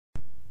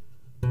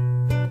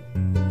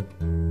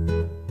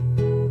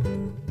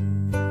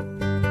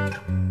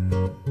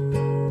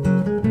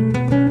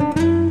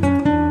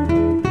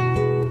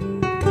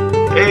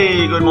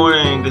good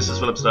morning. This is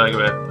Philip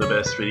Steiger at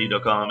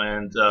thebest3d.com,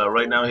 and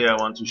right now here I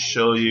want to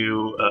show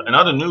you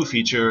another new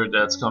feature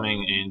that's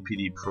coming in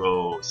PD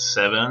Pro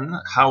 7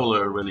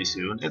 Howler really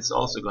soon. It's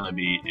also going to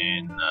be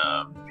in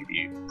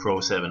PD Pro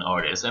 7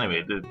 Artist.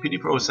 Anyway, the PD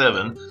Pro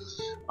 7,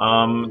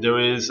 there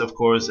is of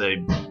course a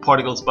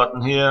Particles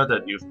button here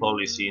that you've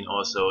probably seen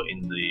also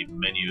in the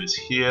menus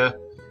here.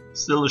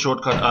 Still the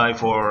shortcut I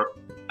for,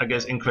 I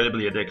guess,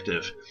 incredibly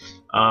addictive.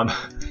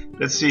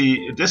 Let's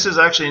see, this is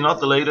actually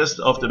not the latest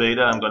of the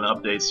beta. I'm going to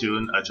update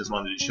soon. I just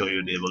wanted to show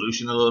you the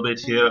evolution a little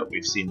bit here.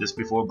 We've seen this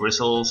before,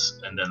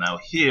 bristles, and then now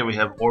here we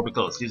have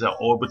orbicles. These are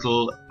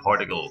orbital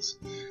particles.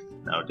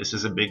 Now this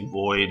is a big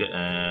void,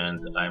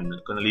 and I'm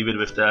going to leave it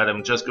with that.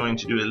 I'm just going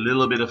to do a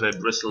little bit of a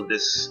bristle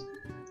disc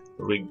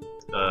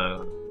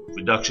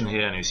reduction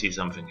here, and you see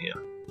something here.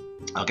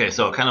 Okay,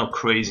 so kind of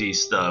crazy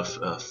stuff,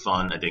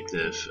 fun,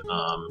 addictive.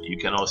 You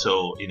can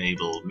also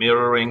enable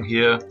mirroring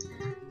here.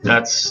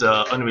 That's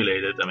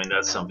unrelated. I mean,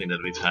 that's something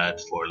that we've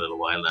had for a little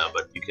while now,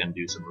 but you can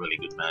do some really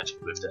good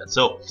magic with that.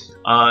 So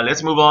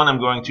let's move on. I'm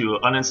going to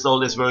uninstall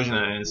this version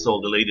and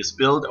install the latest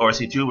build,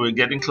 RC2. We're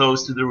getting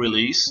close to the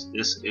release.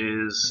 This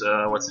is,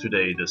 what's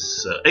today?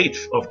 This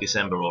 8th of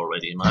December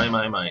already. My,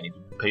 I need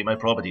to pay my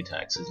property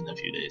taxes in a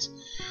few days.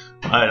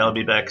 Alright, I'll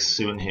be back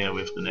soon here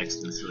with the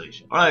next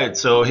installation. Alright,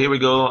 so here we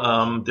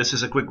go. This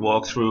is a quick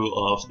walkthrough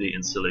of the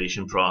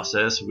installation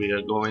process. We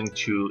are going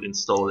to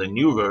install a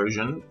new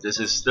version. This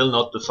is still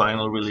not the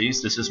final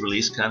release. This is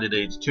release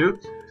candidate 2,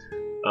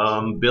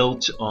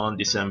 built on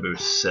December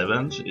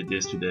 7th. It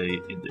is today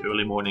in the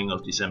early morning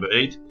of December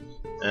 8th.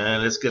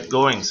 And let's get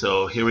going.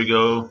 So here we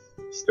go.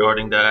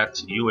 Starting that,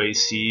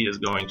 UAC is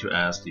going to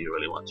ask, do you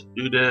really want to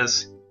do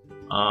this?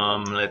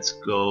 Let's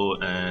go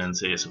and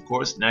say yes, of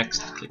course.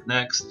 Next, click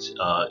next.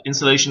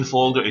 Installation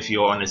folder, if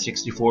you're on a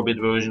 64-bit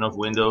version of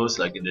Windows,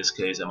 like in this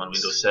case I'm on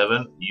Windows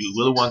 7, you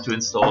will want to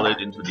install it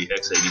into the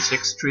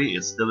x86 tree.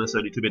 It's still a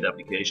 32-bit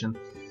application.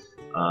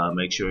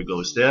 Make sure it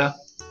goes there.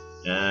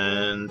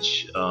 And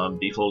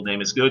default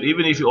name is good.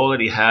 Even if you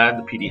already had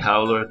the PD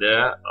Howler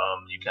there,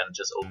 you can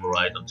just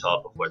override on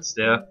top of what's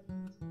there.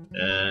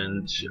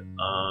 And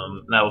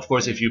now, of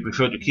course, if you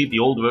prefer to keep the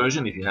old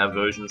version, if you have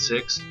version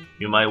 6,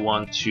 you might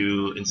want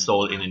to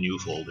install in a new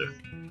folder.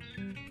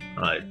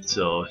 Alright,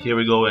 so here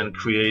we go, and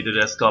create a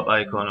desktop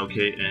icon,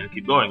 okay, and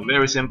keep going.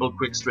 Very simple,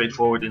 quick,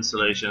 straightforward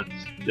installation.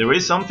 There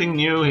is something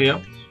new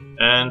here,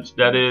 and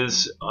that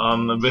is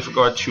with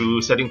regard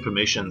to setting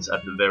permissions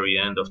at the very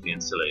end of the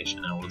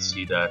installation, and we'll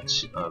see that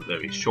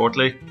very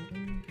shortly.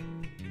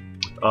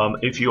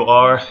 If you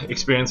are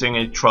experiencing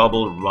a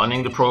trouble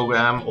running the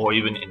program or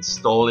even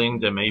installing,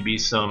 there may be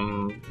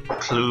some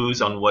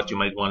clues on what you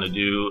might want to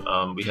do.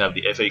 We have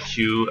the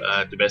FAQ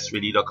at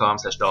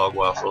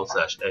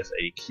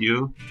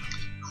thebest3d.com/dogwaffle/FAQ.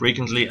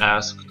 Frequently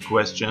asked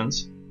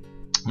questions.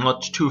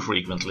 Not too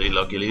frequently,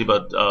 luckily,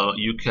 but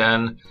you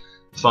can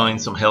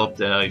find some help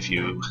there if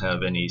you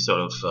have any sort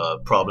of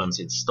problems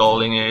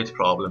installing it,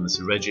 problems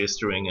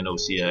registering an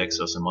OCX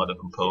or some other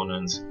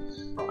components,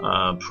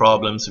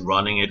 problems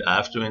running it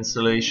after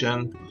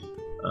installation,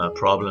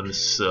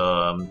 problems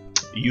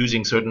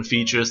using certain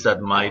features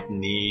that might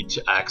need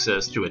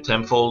access to a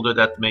temp folder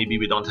that maybe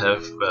we don't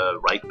have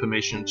write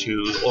permission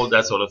to, all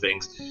that sort of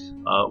things.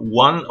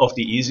 One of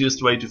the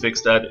easiest way to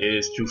fix that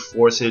is to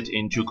force it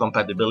into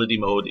compatibility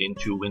mode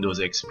into Windows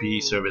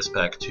XP Service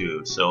Pack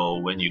 2. So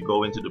when you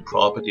go into the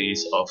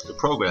properties of the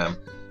program,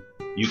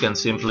 you can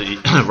simply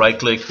right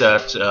click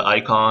that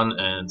icon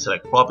and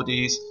select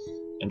properties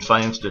and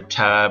find the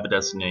tab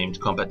that's named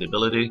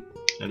compatibility.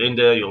 And in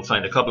there you'll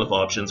find a couple of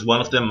options.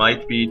 One of them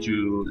might be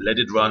to let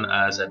it run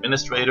as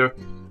administrator,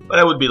 but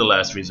that would be the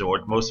last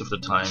resort. Most of the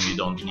time you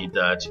don't need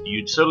that.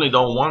 You certainly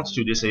don't want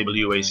to disable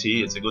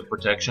UAC. It's a good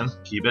protection.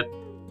 Keep it.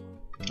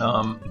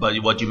 But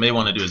what you may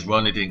want to do is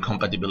run it in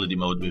compatibility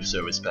mode with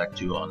Service Pack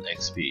 2 on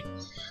XP.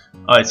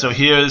 Alright, so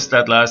here's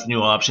that last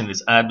new option,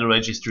 is add the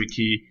registry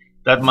key.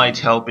 That might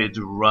help it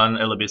run a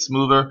little bit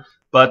smoother.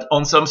 But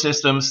on some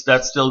systems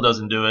that still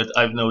doesn't do it.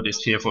 I've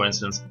noticed here, for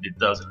instance, it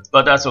doesn't.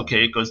 But that's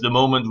okay, because the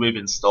moment we've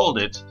installed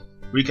it,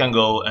 we can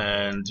go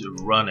and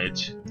run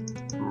it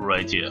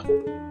right here.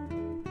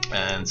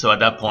 And so at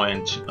that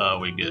point,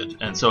 we're good.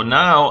 And so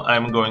now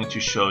I'm going to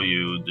show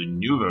you the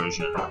new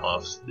version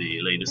of the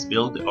latest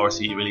build, the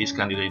RC Release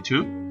Candidate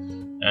 2,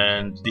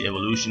 and the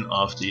evolution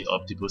of the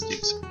Orbital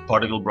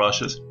Particle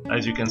brushes,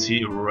 as you can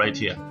see right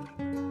here.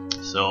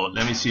 So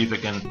let me see if I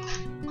can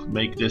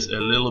make this a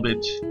little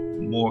bit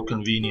more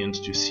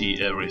convenient to see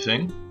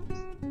everything.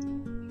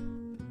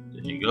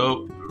 There you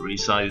go.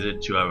 Resize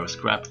it to our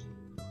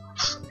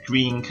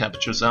screen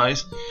capture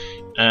size,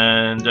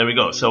 and there we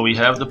go. So we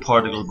have the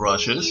particle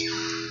brushes.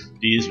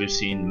 These we've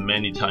seen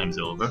many times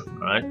over,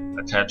 right?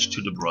 Attached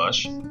to the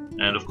brush,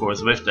 and of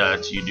course with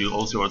that you do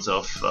all sorts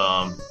of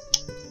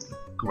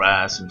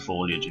grass and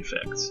foliage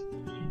effects.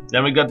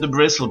 Then we got the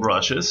bristle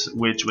brushes,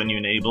 which when you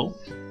enable,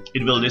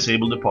 it will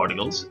disable the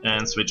particles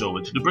and switch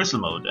over to the bristle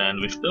mode,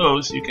 and with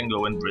those you can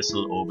go and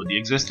bristle over the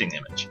existing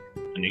image.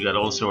 And And you got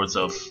all sorts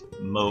of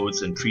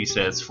modes and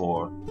presets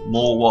for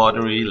more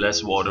watery,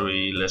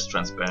 less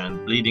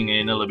transparent, bleeding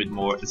in a little bit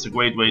more. It's a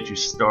great way to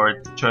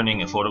start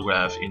turning a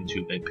photograph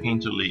into a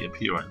painterly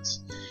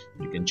appearance.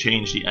 You can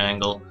change the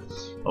angle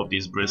of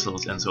these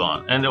bristles and so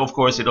on. And of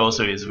course it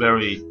also is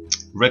very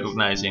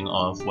recognizing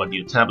of what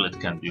your tablet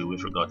can do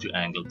with regard to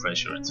angle,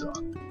 pressure and so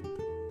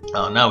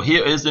on. Now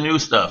here is the new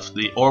stuff,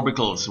 the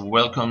Orbicles.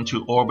 Welcome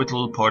to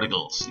Orbital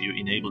Particles. You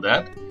enable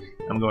that.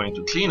 I'm going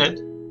to clean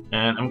it.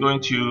 And I'm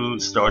going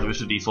to start with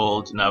the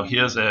default. Now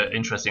here's an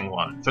interesting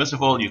one. First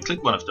of all, you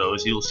click one of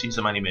those, you'll see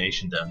some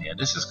animation down here.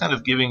 This is kind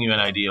of giving you an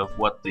idea of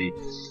what the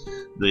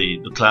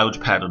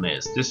cloud pattern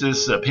is. This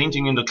is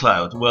painting in the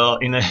cloud. Well,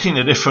 in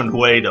a different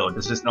way though.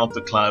 This is not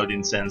the cloud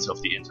in sense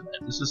of the internet.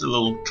 This is a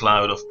little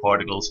cloud of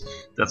particles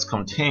that's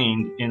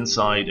contained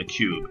inside a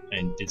cube.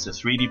 And it's a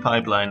 3D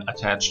pipeline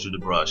attached to the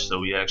brush. So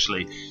we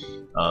actually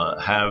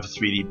have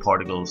 3D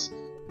particles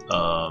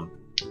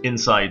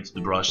inside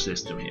the brush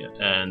system here,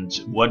 and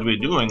what we're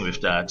doing with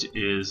that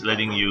is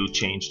letting you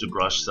change the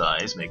brush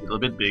size, make it a little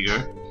bit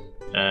bigger,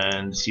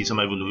 and see some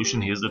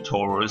evolution. Here's the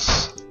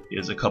torus,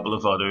 here's a couple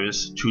of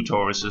others, two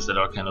toruses that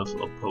are kind of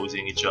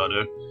opposing each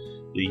other,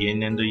 the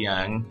yin and the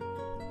yang,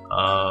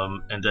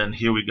 and then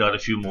here we got a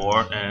few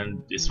more,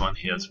 and this one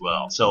here as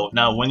well. So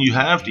now when you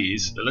have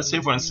these, let's say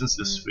for instance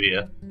the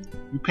sphere,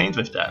 you paint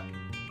with that,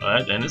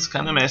 right? And it's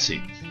kind of messy,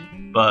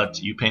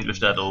 but you paint with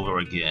that over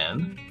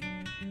again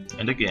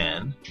and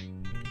again,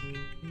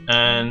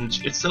 and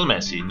it's still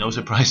messy, no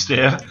surprise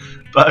there.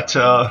 But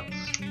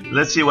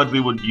let's see what we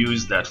would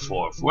use that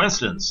for. For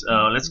instance,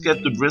 let's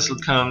get the bristle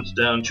count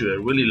down to a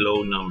really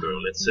low number,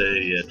 let's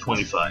say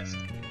 25,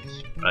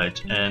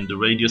 right? And the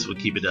radius, we'll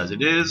keep it as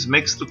it is.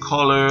 Mix the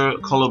color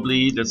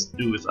bleed, let's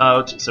do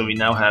without, so we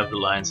now have the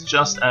lines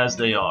just as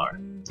they are.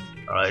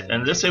 Alright,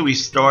 and let's say we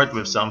start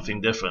with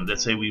something different.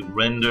 Let's say we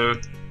render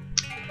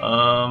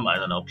I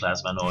don't know,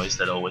 plasma noise,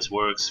 that always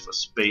works for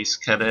space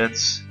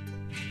cadets.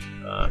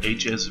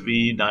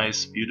 HSV,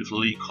 nice,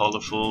 beautifully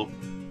colorful.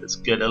 Let's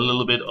get a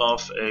little bit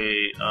of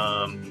a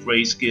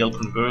grayscale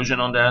conversion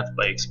on that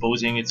by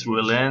exposing it through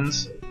a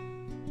lens.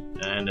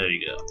 And there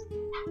you go.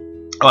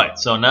 Alright,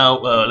 so now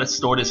let's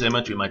store this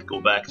image. We might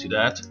go back to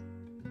that.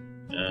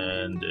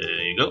 And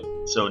there you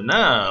go. So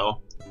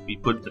now we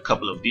put a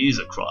couple of these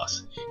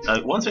across.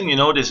 Now one thing you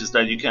notice is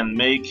that you can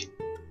make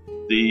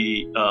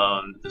the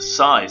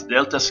size,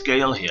 delta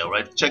scale here,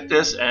 right? Check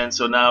this, and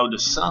so now the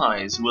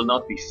size will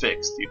not be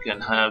fixed. You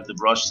can have the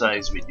brush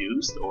size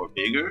reduced or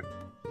bigger,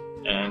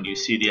 and you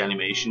see the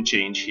animation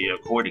change here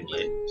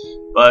accordingly.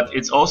 But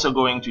it's also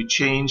going to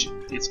change,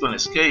 it's going to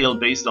scale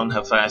based on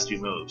how fast you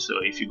move. So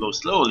if you go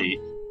slowly,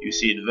 you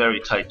see it very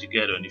tight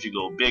together, and if you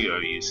go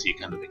bigger, you see it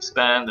kind of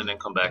expand and then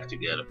come back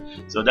together.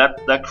 So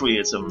that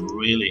creates some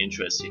really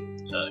interesting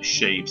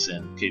shapes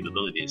and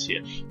capabilities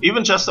here.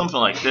 Even just something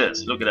like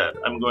this, look at that.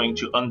 I'm going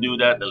to undo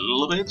that a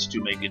little bit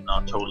to make it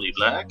not totally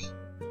black.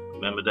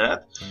 Remember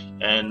that.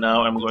 And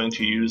now I'm going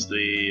to use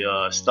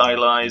the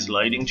stylized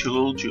lighting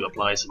tool to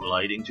apply some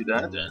lighting to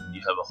that, and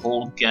you have a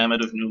whole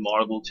gamut of new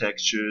marble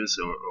textures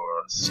or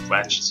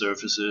scratched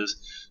surfaces.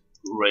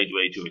 Great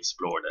way to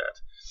explore that.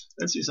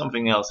 Let's see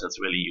something else that's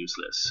really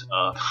useless.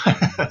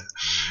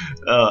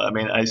 I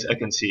mean, I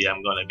can see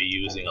I'm going to be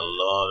using a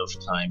lot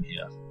of time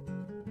here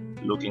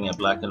looking at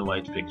black and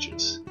white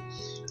pictures.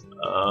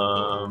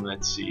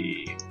 Let's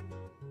see.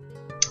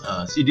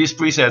 See, these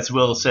presets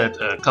will set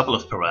a couple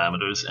of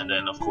parameters, and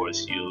then of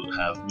course you'll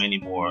have many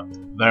more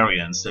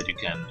variants that you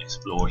can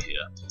explore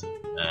here.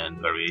 And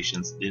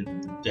variations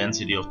in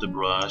density of the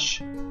brush.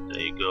 There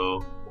you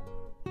go.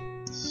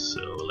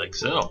 So, like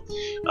so.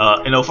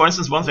 You know, for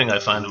instance, one thing I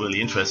find really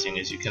interesting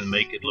is you can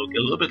make it look a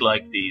little bit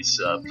like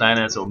these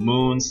planets or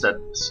moons that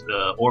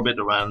orbit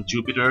around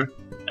Jupiter,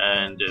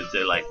 and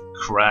they're like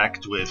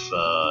cracked with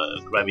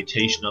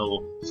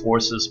gravitational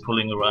forces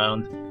pulling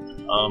around.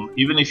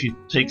 Even if you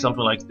take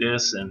something like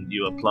this and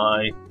you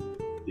apply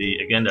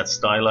again that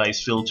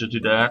stylized filter to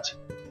that,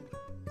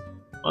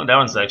 well, that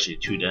one's actually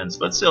too dense,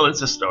 but still,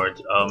 it's a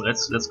start.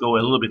 Let's go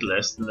a little bit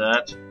less than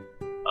that.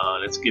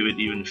 Let's give it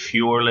even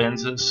fewer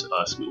lenses.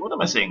 What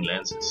am I saying?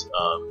 Lenses?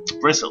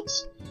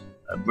 Bristles.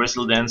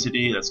 Bristle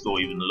density. Let's go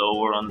even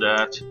lower on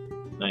that.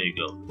 There you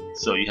go.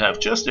 So you have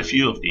just a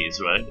few of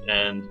these, right?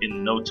 And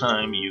in no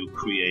time you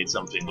create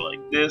something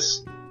like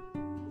this,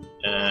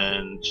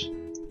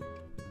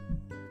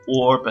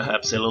 or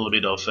perhaps a little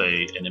bit of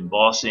an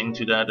embossing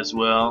to that as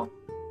well.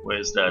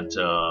 Where's that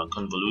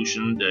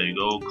convolution? There you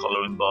go.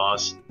 Color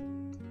emboss.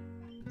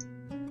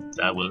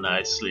 That will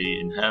nicely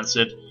enhance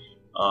it.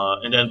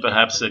 And then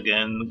perhaps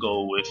again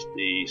go with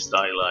the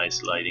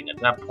stylized lighting at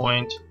that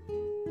point.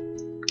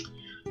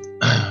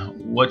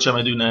 What shall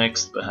I do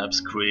next?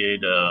 Perhaps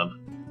create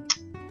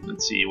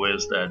let's see,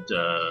 where's that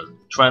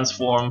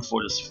transform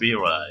for the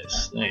sphere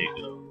eyes. There you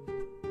go.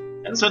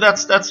 And so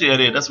that's the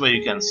idea. That's where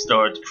you can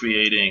start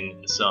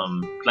creating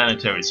some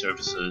planetary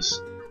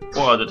surfaces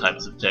or other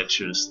types of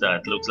textures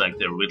that look like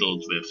they're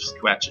riddled with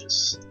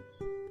scratches.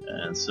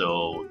 And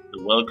so,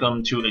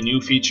 welcome to a new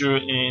feature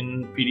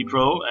in PD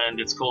Pro, and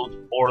it's called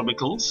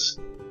Orbicles.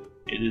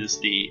 It is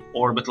the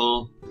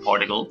Orbital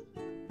Particle.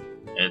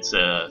 It's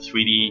a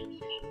 3D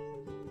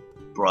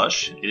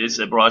brush. It is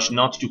a brush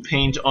not to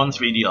paint on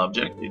 3D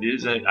object. It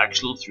is an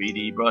actual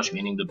 3D brush,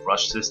 meaning the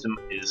brush system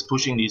is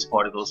pushing these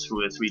particles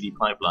through a 3D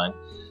pipeline.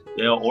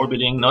 They are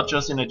orbiting not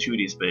just in a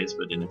 2D space,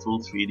 but in a full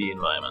 3D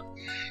environment.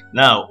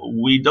 Now,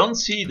 we don't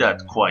see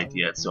that quite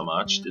yet so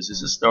much. This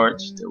is a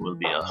start. There will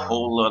be a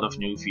whole lot of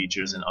new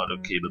features and other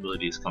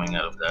capabilities coming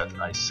out of that,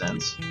 I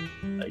sense.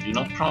 I do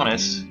not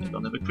promise. I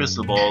don't have a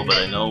crystal ball, but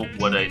I know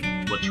what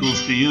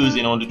tools to use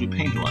in order to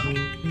paint one.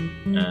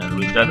 And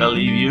with that, I'll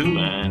leave you,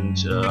 and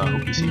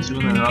hope to see you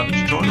soon in another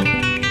tutorial.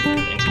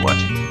 Thanks for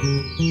watching.